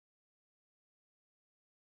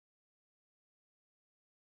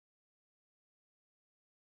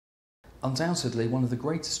Undoubtedly, one of the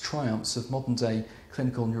greatest triumphs of modern-day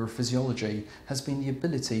clinical neurophysiology has been the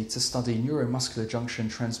ability to study neuromuscular junction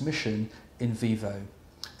transmission in vivo.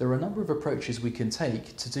 There are a number of approaches we can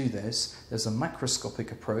take to do this. There's a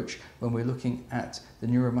macroscopic approach when we're looking at the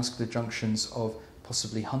neuromuscular junctions of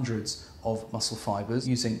possibly hundreds of muscle fibres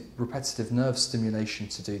using repetitive nerve stimulation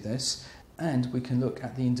to do this. And we can look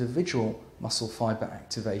at the individual muscle fibre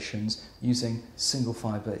activations using single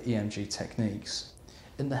fibre EMG techniques.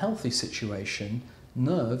 In the healthy situation,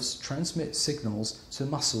 nerves transmit signals to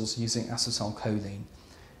muscles using acetylcholine.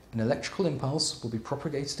 An electrical impulse will be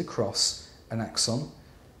propagated across an axon.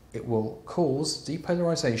 It will cause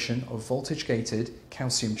depolarization of voltage-gated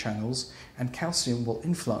calcium channels, and calcium will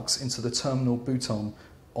influx into the terminal bouton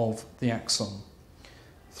of the axon.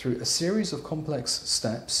 Through a series of complex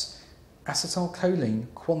steps, acetylcholine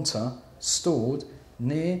quanta stored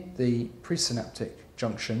near the presynaptic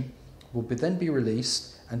junction will then be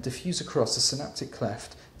released and diffuse across the synaptic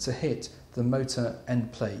cleft to hit the motor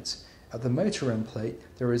end plate. At the motor end plate,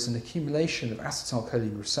 there is an accumulation of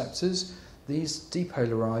acetylcholine receptors. These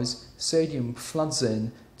depolarize, sodium floods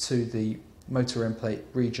in to the motor end plate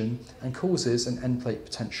region and causes an end plate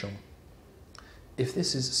potential. If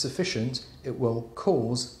this is sufficient, it will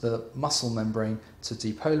cause the muscle membrane to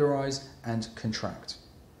depolarize and contract.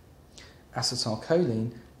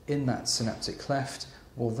 Acetylcholine in that synaptic cleft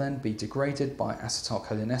will then be degraded by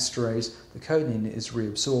acetylcholinesterase. The choline is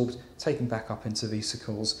reabsorbed, taken back up into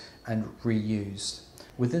vesicles and reused.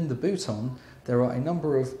 Within the bouton, there are a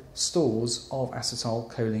number of stores of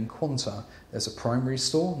acetylcholine quanta. There's a primary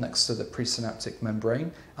store next to the presynaptic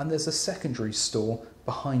membrane, and there's a secondary store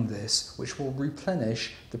behind this, which will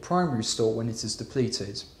replenish the primary store when it is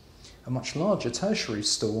depleted. A much larger tertiary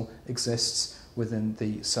store exists within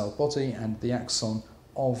the cell body and the axon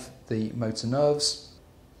of the motor nerves,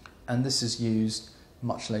 and this is used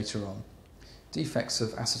much later on. Defects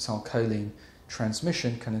of acetylcholine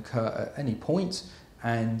transmission can occur at any point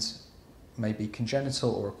and may be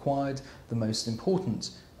congenital or acquired. The most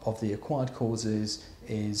important of the acquired causes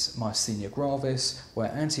is myasthenia gravis, where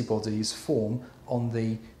antibodies form on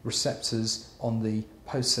the receptors on the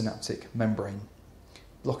postsynaptic membrane,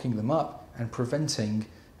 blocking them up and preventing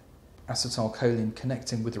acetylcholine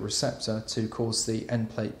connecting with the receptor to cause the end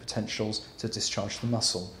plate potentials to discharge the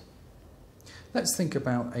muscle. Let's think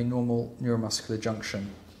about a normal neuromuscular junction.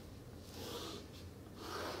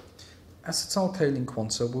 Acetylcholine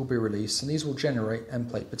quanta will be released, and these will generate end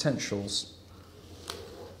plate potentials,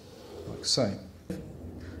 like so.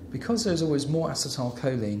 Because there's always more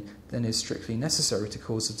acetylcholine than is strictly necessary to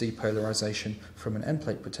cause a depolarization from an end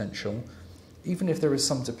plate potential, even if there is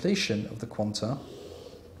some depletion of the quanta,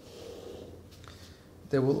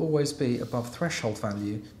 there will always be above threshold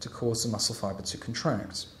value to cause the muscle fibre to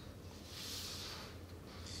contract.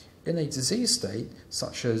 In a disease state,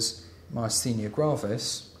 such as myasthenia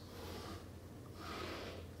gravis,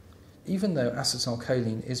 even though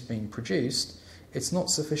acetylcholine is being produced, it's not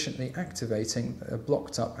sufficiently activating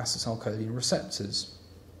blocked up acetylcholine receptors.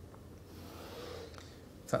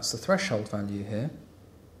 That's the threshold value here.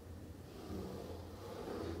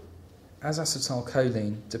 As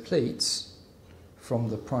acetylcholine depletes from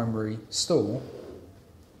the primary store,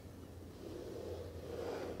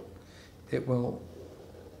 it will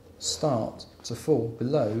start to fall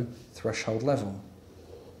below threshold level.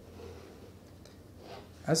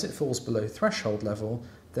 As it falls below threshold level,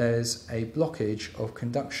 there's a blockage of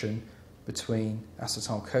conduction between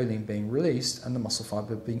acetylcholine being released and the muscle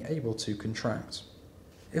fibre being able to contract.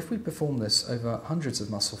 If we perform this over hundreds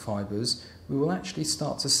of muscle fibres, we will actually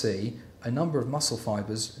start to see a number of muscle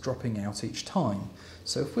fibres dropping out each time.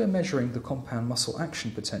 So if we're measuring the compound muscle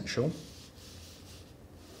action potential,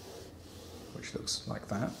 which looks like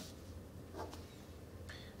that,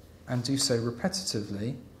 and do so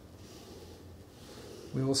repetitively,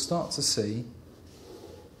 we will start to see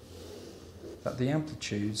that the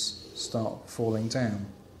amplitudes start falling down.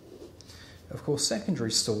 Of course,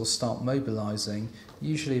 secondary stores start mobilising,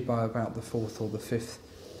 usually by about the fourth or the fifth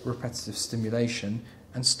repetitive stimulation,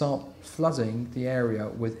 and start flooding the area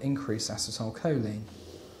with increased acetylcholine.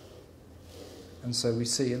 And so we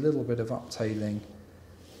see a little bit of uptailing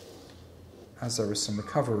as there is some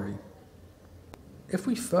recovery. If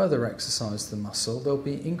we further exercise the muscle, there'll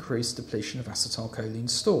be increased depletion of acetylcholine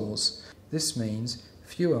stores. This means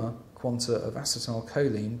fewer quanta of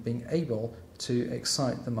acetylcholine being able to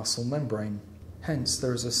excite the muscle membrane. Hence,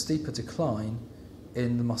 there is a steeper decline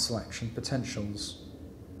in the muscle action potentials.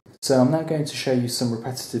 So I'm now going to show you some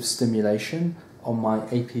repetitive stimulation on my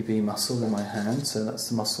APB muscle in my hand. So that's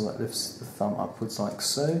the muscle that lifts the thumb upwards like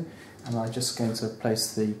so. And I'm just going to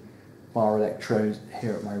place the bar electrode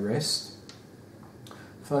here at my wrist.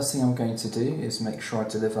 First thing I'm going to do is make sure I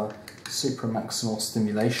deliver supramaximal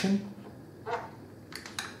stimulation.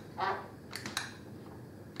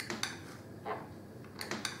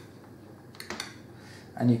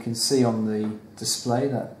 And you can see on the display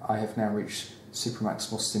that I have now reached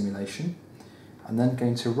supramaximal stimulation. I'm then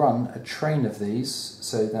going to run a train of these,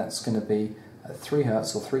 so that's going to be at 3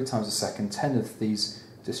 Hz or 3 times a second, 10 of these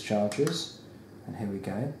discharges. And here we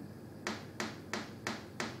go.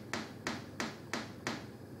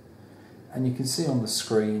 And you can see on the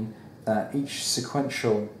screen that each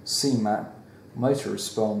sequential CMAP motor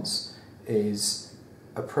response is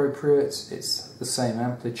appropriate, it's the same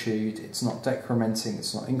amplitude, it's not decrementing,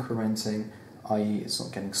 it's not incrementing, i.e. it's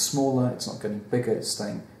not getting smaller, it's not getting bigger, it's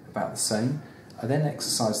staying about the same. I then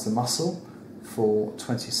exercise the muscle for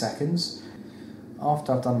 20 seconds.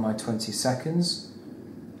 After I've done my 20 seconds,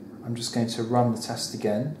 I'm just going to run the test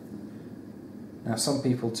again. Now some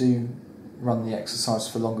people do run the exercise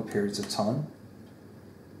for longer periods of time.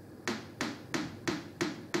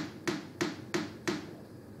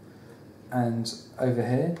 And over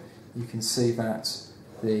here you can see that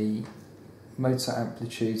the motor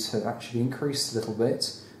amplitudes have actually increased a little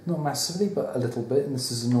bit, not massively but a little bit, and this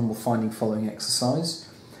is a normal finding following exercise,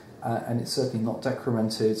 and it's certainly not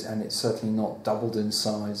decremented and it's certainly not doubled in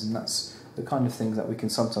size, and that's the kind of thing that we can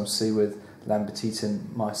sometimes see with Lambertitan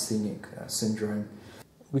myasthenic syndrome.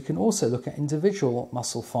 We can also look at individual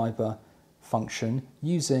muscle fibre function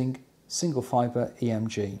using single fibre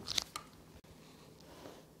EMG.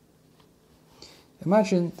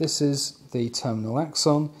 Imagine this is the terminal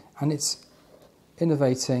axon and it's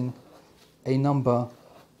innervating a number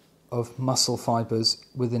of muscle fibres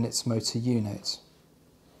within its motor unit.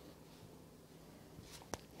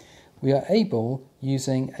 We are able,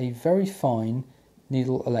 using a very fine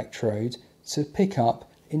needle electrode, to pick up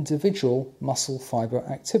individual muscle fibre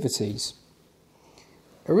activities.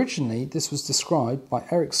 Originally, this was described by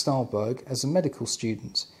Eric Stahlberg as a medical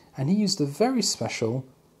student, and he used a very special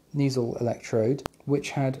needle electrode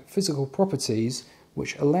which had physical properties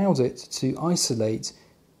which allowed it to isolate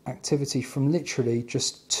activity from literally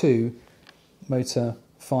just 2 motor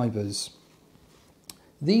fibres.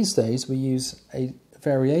 These days we use a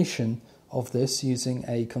variation of this using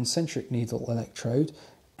a concentric needle electrode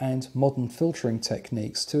and modern filtering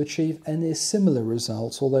techniques to achieve a near similar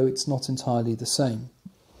result, although it's not entirely the same.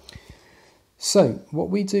 So what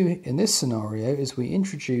we do in this scenario is we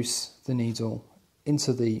introduce the needle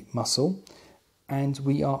into the muscle and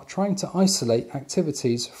we are trying to isolate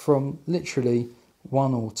activities from literally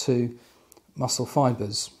 1 or 2 muscle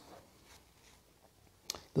fibres.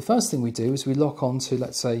 The first thing we do is we lock on to,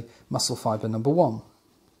 let's say, muscle fibre number 1.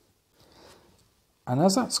 And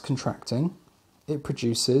as that's contracting, it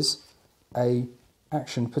produces an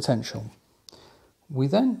action potential. We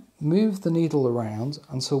then move the needle around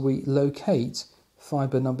until we locate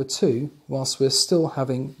fibre number 2 whilst we're still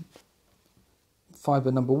having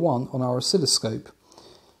fibre number 1 on our oscilloscope.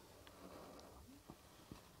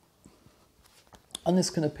 And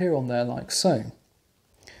this can appear on there like so.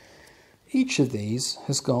 Each of these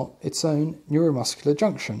has got its own neuromuscular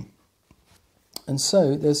junction. And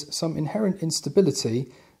so there's some inherent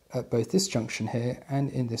instability at both this junction here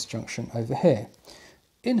and in this junction over here.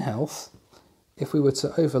 In health, if we were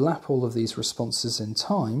to overlap all of these responses in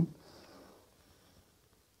time,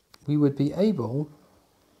 we would be able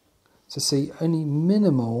to see only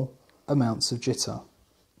minimal amounts of jitter.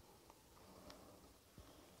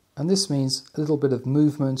 And this means a little bit of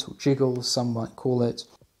movement, or jiggle as some might call it,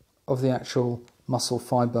 of the actual muscle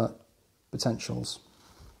fibre potentials,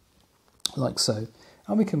 like so.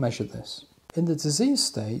 And we can measure this. In the disease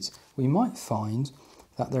state, we might find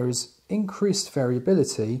that there is increased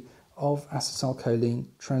variability of acetylcholine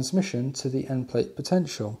transmission to the end plate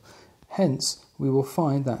potential. Hence, we will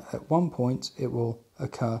find that at one point it will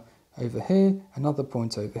occur over here, another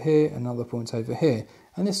point over here, another point over here,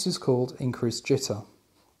 and this is called increased jitter.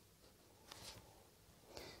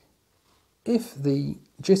 If the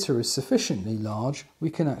jitter is sufficiently large, we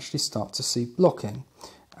can actually start to see blocking,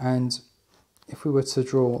 and if we were to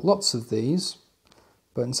draw lots of these,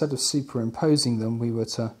 but instead of superimposing them, we were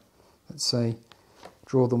to, let's say,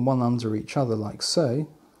 draw them one under each other like so,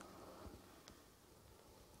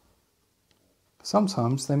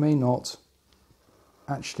 sometimes they may not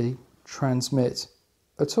actually transmit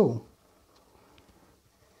at all,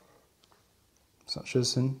 such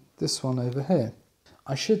as in this one over here.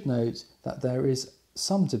 I should note that there is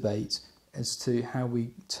some debate as to how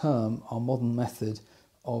we term our modern method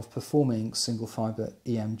of performing single fibre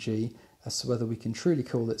EMG, as to whether we can truly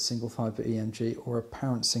call it single fibre EMG or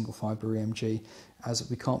apparent single fibre EMG, as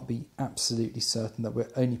we can't be absolutely certain that we're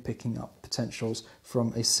only picking up potentials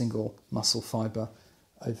from a single muscle fibre.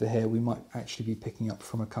 Over here we might actually be picking up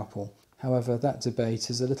from a couple. However, that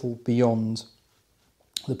debate is a little beyond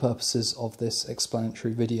the purposes of this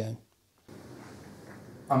explanatory video.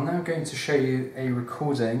 I'm now going to show you a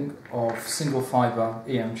recording of single fibre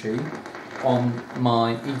EMG on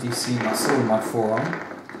my EDC muscle in my forearm,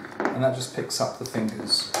 and that just picks up the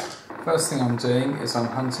fingers. First thing I'm doing is I'm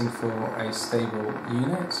hunting for a stable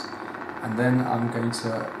unit, and then I'm going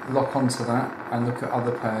to lock onto that and look at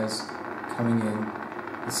other pairs coming in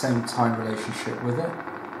the same time relationship with it.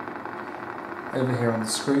 Over here on the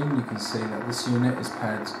screen you can see that this unit is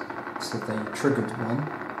paired to the triggered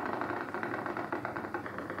one.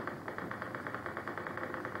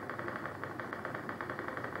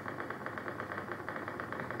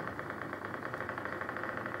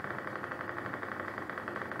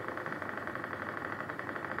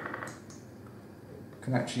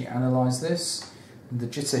 Can actually analyse this. The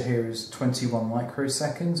jitter here is 21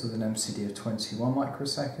 microseconds with an MCD of 21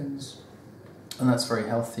 microseconds, and that's very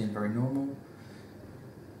healthy and very normal.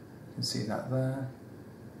 You can see that there.